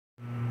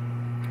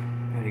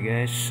Alrighty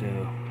guys, so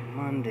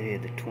Monday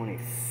the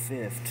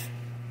 25th,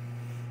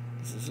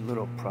 this is a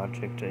little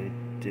project I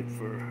did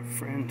for a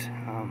friend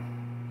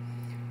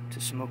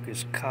to smoke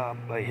his cob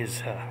by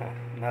his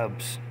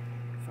nubs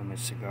from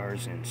his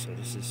cigars in. So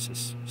this is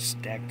just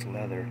stacked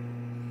leather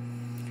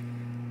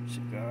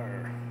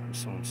cigar,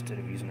 so instead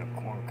of using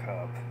a corn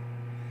cob,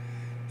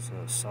 so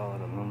solid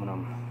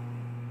aluminum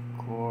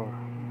core,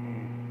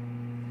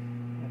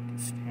 got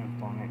the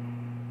stamp on it.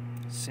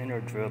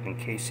 Center drilled in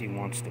case he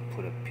wants to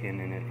put a pin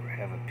in it or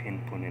have a pin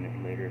put in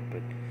it later,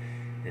 but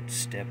it's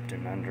stepped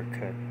and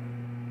undercut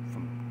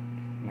from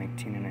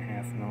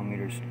 19.5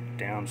 millimeters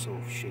down, so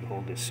it should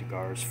hold his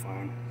cigars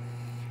fine.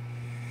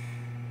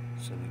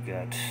 So we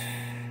got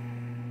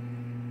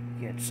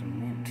some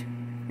lint.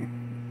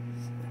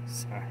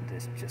 Sorry,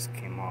 this just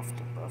came off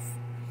the buff.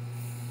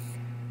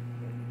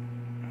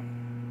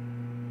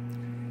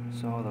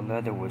 So the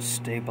leather was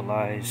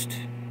stabilized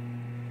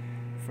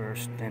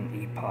first, then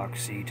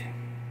epoxied,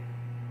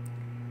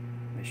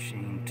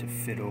 machined to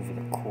fit over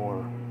the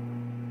core.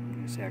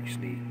 This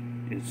actually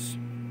is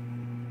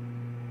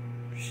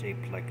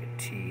shaped like a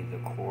T, the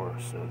core,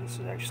 so this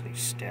is actually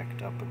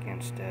stacked up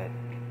against that,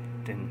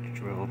 then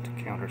drilled,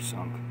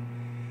 countersunk,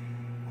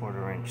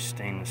 1/4 inch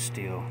stainless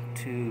steel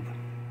tube,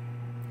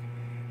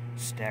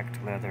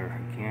 stacked leather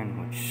again,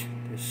 which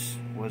this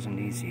wasn't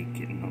easy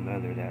getting the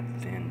leather that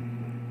thin.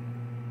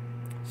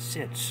 It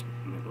sits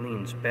and it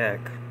leans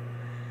back.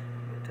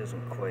 It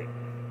doesn't quite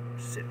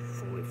sit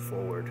fully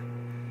forward,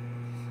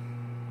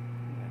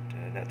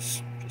 but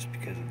that's just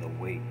because of the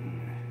weight in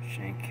the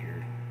shank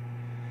here.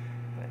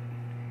 But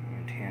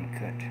hand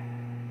cut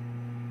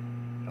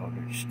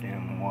eldritch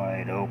stem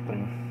wide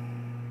open,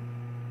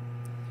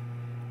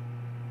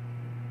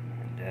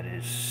 and that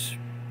is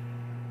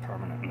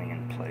permanently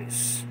in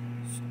place.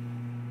 So,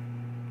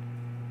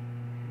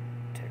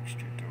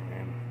 textured the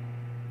rim.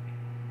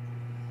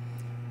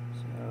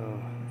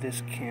 So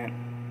this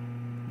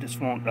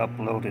won't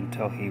upload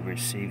until he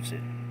receives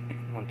it.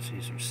 Once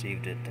he's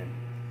received it, then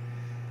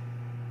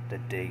the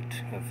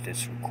date of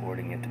this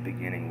recording at the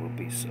beginning will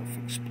be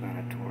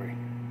self-explanatory.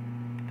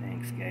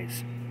 Thanks,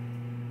 guys.